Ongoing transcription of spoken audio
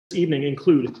evening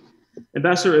include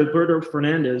Ambassador Alberto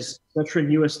Fernandez,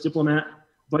 veteran U.S. diplomat,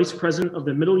 Vice President of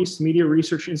the Middle East Media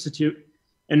Research Institute,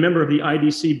 and member of the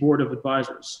IDC Board of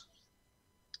Advisors.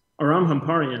 Aram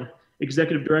Hamparian,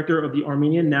 Executive Director of the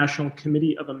Armenian National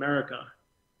Committee of America.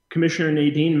 Commissioner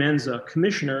Nadine Maenza,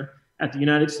 Commissioner at the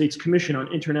United States Commission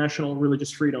on International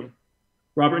Religious Freedom.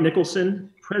 Robert Nicholson,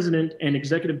 President and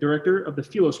Executive Director of the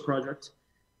Philos Project,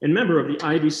 and member of the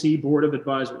IDC Board of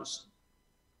Advisors.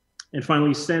 And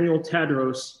finally, Samuel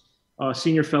Tadros,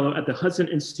 Senior Fellow at the Hudson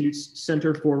Institute's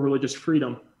Center for Religious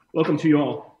Freedom. Welcome to you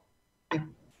all.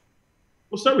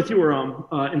 We'll start with you, Aram.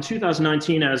 In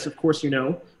 2019, as of course you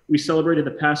know, we celebrated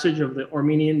the passage of the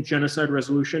Armenian Genocide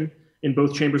Resolution in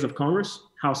both chambers of Congress,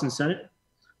 House and Senate.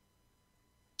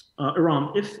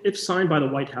 Aram, if signed by the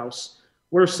White House,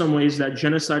 what are some ways that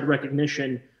genocide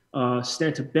recognition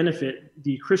stand to benefit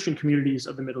the Christian communities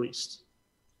of the Middle East?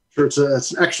 Sure, it's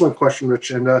an excellent question,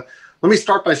 Rich. And let me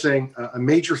start by saying a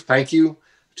major thank you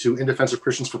to In Defense of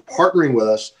Christians for partnering with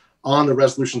us on the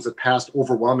resolutions that passed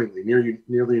overwhelmingly,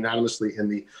 nearly unanimously in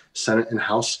the Senate and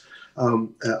House.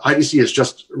 IDC is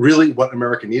just really what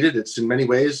America needed. It's in many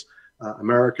ways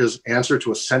America's answer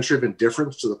to a century of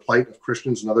indifference to the plight of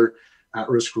Christians and other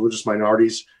at-risk religious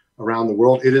minorities around the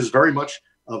world. It is very much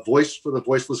a voice for the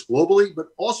voiceless globally, but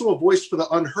also a voice for the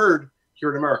unheard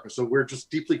here in America. So we're just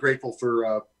deeply grateful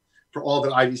for all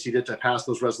that IDC did to pass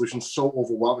those resolutions so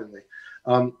overwhelmingly.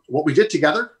 What we did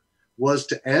together was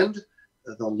to end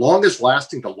the longest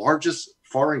lasting, the largest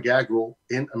foreign gag rule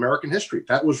in American history.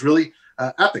 That was really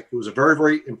epic. It was a very,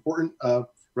 very important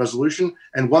resolution,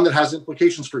 and one that has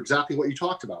implications for exactly what you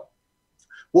talked about.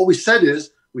 What we said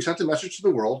is, we sent a message to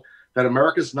the world that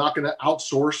America is not going to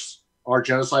outsource our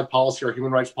genocide policy, our human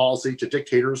rights policy to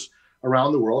dictators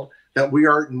around the world, that we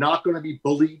are not going to be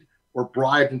bullied or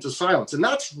bribed into silence. And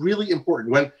that's really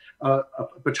important. When a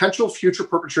potential future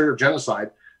perpetrator of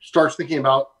genocide starts thinking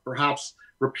about perhaps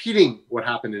repeating what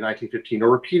happened in 1915 or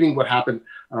repeating what happened,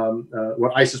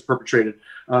 what ISIS perpetrated,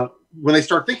 when they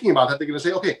start thinking about that, they're going to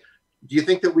say, okay, do you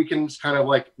think that we can kind of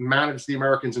like manage the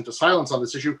Americans into silence on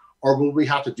this issue, or will we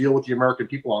have to deal with the American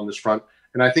people on this front?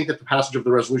 And I think that the passage of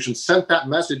the resolution sent that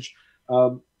message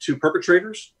to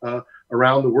perpetrators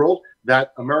around the world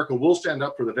that America will stand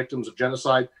up for the victims of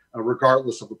genocide,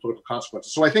 regardless of the political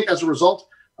consequences. So I think as a result,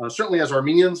 certainly as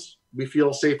Armenians, we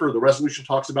feel safer. The resolution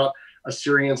talks about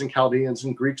Assyrians and Chaldeans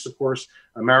and Greeks, of course,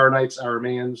 Maronites,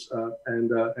 Arameans, and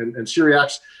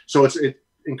Syriacs. So it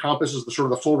encompasses the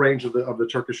sort of the full range of the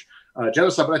Turkish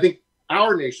genocide. But I think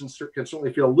our nations can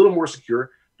certainly feel a little more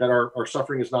secure that our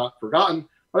suffering is not forgotten.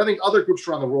 But I think other groups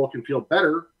around the world can feel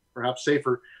better, perhaps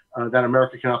safer, that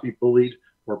America cannot be bullied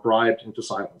or bribed into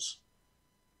silence.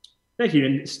 Thank you.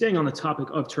 And staying on the topic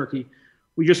of Turkey,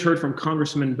 we just heard from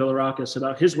Congressman Bilirakis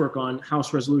about his work on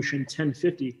House Resolution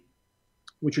 1050,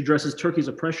 which addresses Turkey's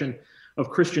oppression of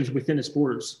Christians within its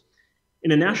borders.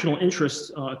 In a national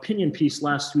interest opinion piece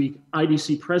last week,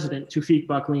 IDC President Tevfik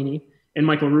Baklini and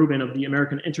Michael Rubin of the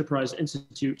American Enterprise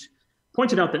Institute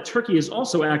pointed out that Turkey is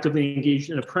also actively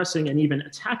engaged in oppressing and even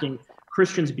attacking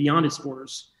Christians beyond its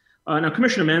borders. Now,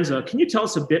 Commissioner Maenza, can you tell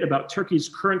us a bit about Turkey's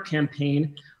current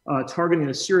campaign targeting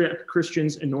the Syriac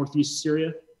Christians in northeast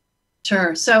Syria?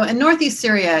 Sure. So in northeast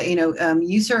Syria,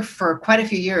 USERF for quite a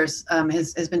few years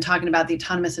has been talking about the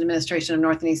autonomous administration of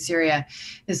north and east Syria,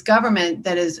 this government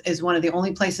that is one of the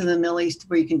only places in the Middle East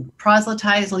where you can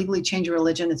proselytize, legally change your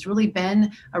religion. It's really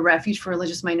been a refuge for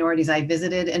religious minorities. I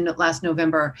visited in last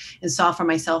November and saw for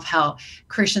myself how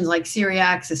Christians like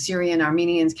Syriacs, Assyrian,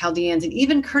 Armenians, Chaldeans, and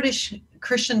even Kurdish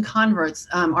Christian converts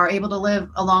are able to live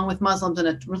along with Muslims in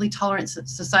a really tolerant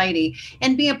society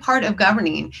and be a part of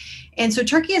governing. And so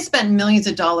Turkey has spent millions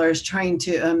of dollars trying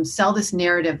to sell this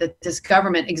narrative that this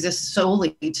government exists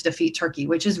solely to defeat Turkey,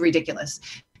 which is ridiculous.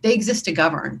 They exist to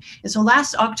govern. And so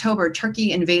last October,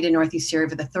 Turkey invaded northeast Syria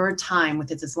for the third time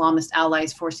with its Islamist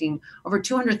allies, forcing over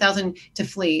 200,000 to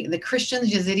flee. The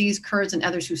Christians, Yazidis, Kurds, and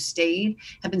others who stayed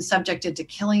have been subjected to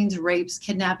killings, rapes,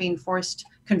 kidnapping, forced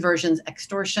conversions,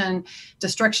 extortion,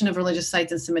 destruction of religious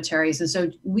sites and cemeteries. And so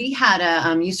we had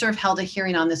USERF held a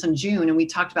hearing on this in June, and we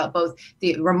talked about both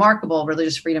the remarkable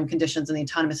religious freedom conditions in the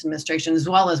autonomous administration, as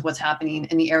well as what's happening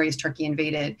in the areas Turkey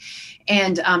invaded.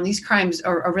 And these crimes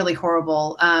are really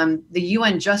horrible. The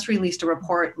UN just released a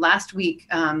report last week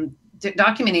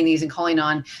documenting these and calling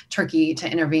on Turkey to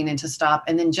intervene and to stop.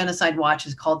 And then Genocide Watch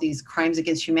has called these crimes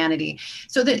against humanity.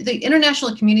 So the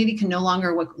international community can no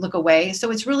longer look away. So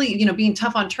it's really, being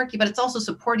tough on Turkey, but it's also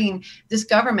supporting this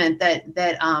government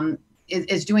that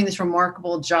is doing this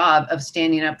remarkable job of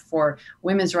standing up for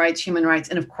women's rights, human rights,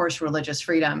 and of course, religious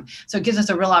freedom. So it gives us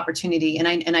a real opportunity. And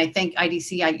I think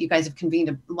IDC, you guys have convened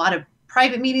a lot of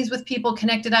private meetings with people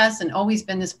connected us, and always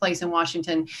been this place in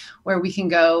Washington where we can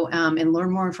go and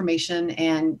learn more information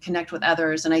and connect with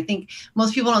others. And I think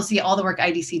most people don't see all the work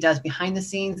IDC does behind the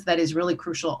scenes that is really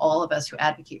crucial to all of us who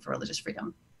advocate for religious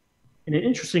freedom. And an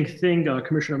interesting thing,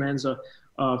 Commissioner Maenza,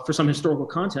 for some historical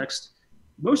context,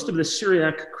 most of the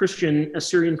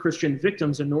Assyrian Christian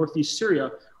victims in Northeast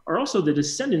Syria are also the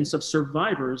descendants of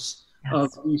survivors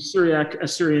of the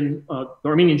Syriac-Assyrian, the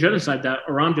Armenian genocide that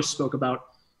Aram just spoke about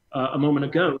a moment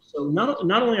ago. So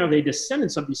not only are they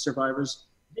descendants of these survivors,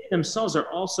 they themselves are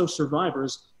also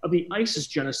survivors of the ISIS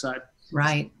genocide.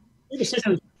 Right. They've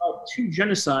essentially survived 2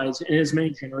 genocides in as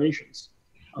many generations.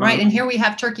 Right, and here we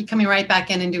have Turkey coming right back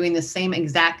in and doing the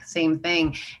exact same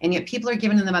thing, and yet people are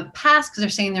giving them a pass because they're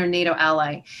saying they're a NATO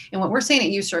ally. And what we're saying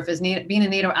at USURF is being a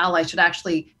NATO ally should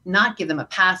actually not give them a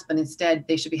pass, but instead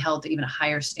they should be held to even a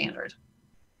higher standard.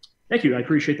 Thank you. I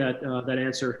appreciate that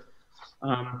answer.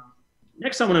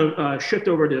 Next, I want to shift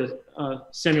over to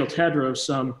Samuel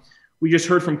Tadros. We just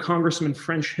heard from Congressman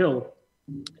French Hill.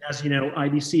 As you know,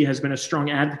 IDC has been a strong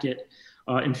advocate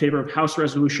in favor of House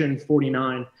Resolution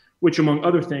 49, which, among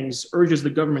other things, urges the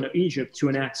government of Egypt to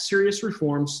enact serious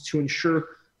reforms to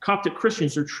ensure Coptic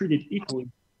Christians are treated equally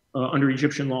under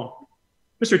Egyptian law.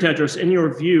 Mr. Tadros, in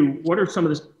your view, what are some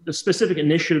of the specific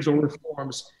initiatives or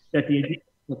reforms that the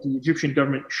Egyptian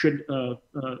government should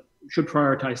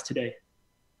prioritize today?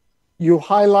 You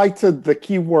highlighted the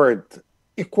key word,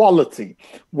 equality.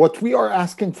 What we are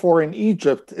asking for in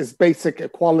Egypt is basic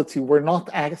equality. We're not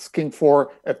asking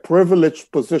for a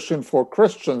privileged position for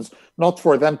Christians, not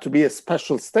for them to be a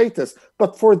special status,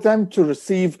 but for them to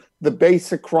receive the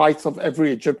basic rights of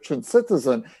every Egyptian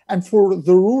citizen, and for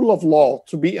the rule of law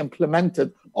to be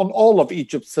implemented on all of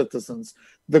Egypt's citizens.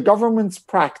 The government's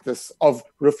practice of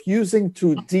refusing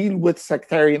to deal with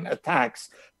sectarian attacks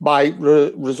by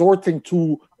resorting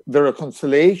to the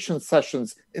reconciliation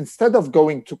sessions instead of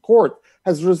going to court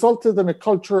has resulted in a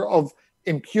culture of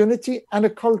impunity and a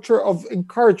culture of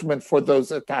encouragement for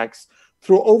those attacks.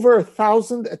 Through over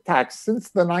 1,000 attacks since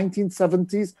the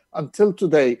 1970s until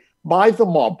today by the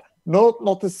mob,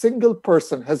 not a single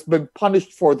person has been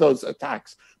punished for those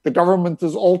attacks. The government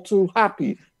is all too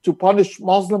happy to punish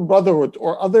Muslim Brotherhood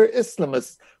or other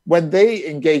Islamists when they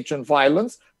engage in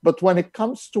violence, but when it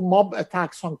comes to mob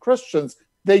attacks on Christians,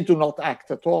 they do not act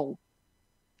at all.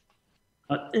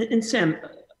 And Sam,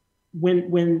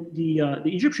 when the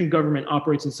Egyptian government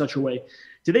operates in such a way,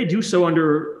 do they do so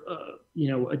under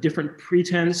a different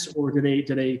pretense, or do they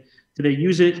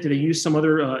use it? Do they use some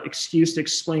other excuse to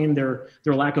explain their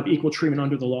lack of equal treatment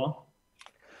under the law?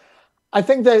 I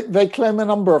think they claim a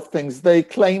number of things. They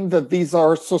claim that these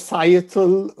are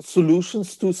societal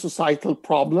solutions to societal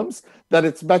problems, that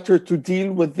it's better to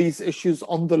deal with these issues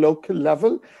on the local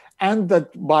level, and that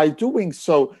by doing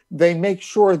so, they make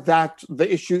sure that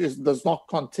the issue does not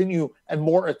continue and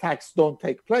more attacks don't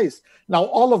take place. Now,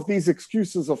 all of these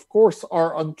excuses, of course,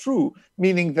 are untrue,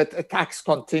 meaning that attacks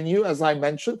continue, as I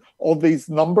mentioned, all these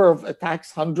number of attacks,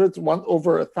 hundreds,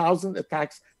 over 1,000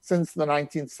 attacks since the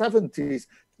 1970s.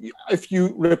 If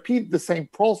you repeat the same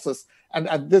process and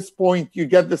at this point you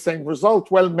get the same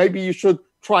result, well, maybe you should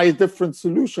try a different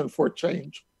solution for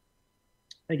change.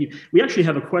 Thank you. We actually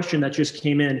have a question that just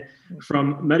came in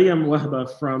from Mariam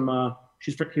Wahba from,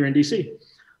 she's here in DC.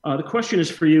 The question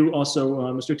is for you also,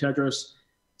 Mr. Tadros.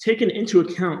 Taken into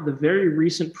account the very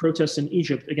recent protests in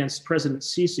Egypt against President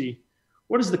Sisi,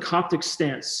 what is the Coptic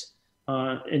stance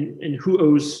and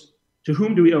to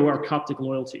whom do we owe our Coptic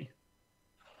loyalty?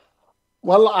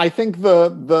 Well, I think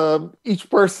each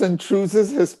person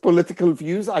chooses his political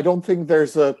views. I don't think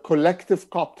there's a collective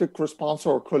Coptic response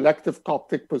or collective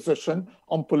Coptic position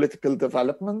on political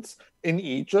developments in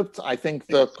Egypt. I think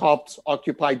the Copts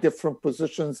occupy different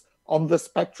positions on the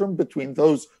spectrum between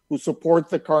those who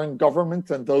support the current government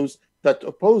and those that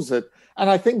oppose it. And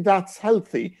I think that's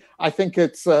healthy. I think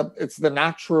it's the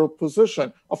natural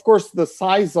position. Of course, the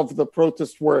size of the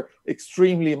protests were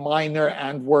extremely minor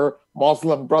and were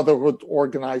Muslim Brotherhood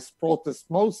organized protests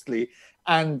mostly.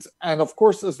 And of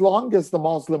course, as long as the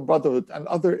Muslim Brotherhood and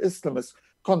other Islamists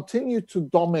continue to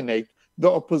dominate the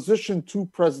opposition to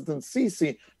President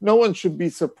Sisi, no one should be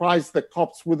surprised that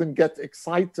Copts wouldn't get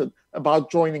excited about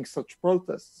joining such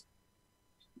protests.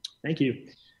 Thank you.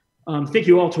 Thank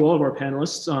you all to all of our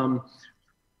panelists.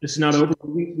 This is not over.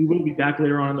 We will be back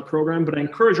later on in the program, but I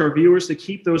encourage our viewers to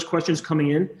keep those questions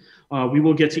coming in. We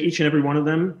will get to each and every one of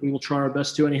them. We will try our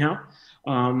best to anyhow.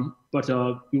 But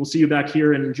we will see you back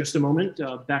here in just a moment.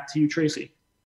 Back to you, Tracy.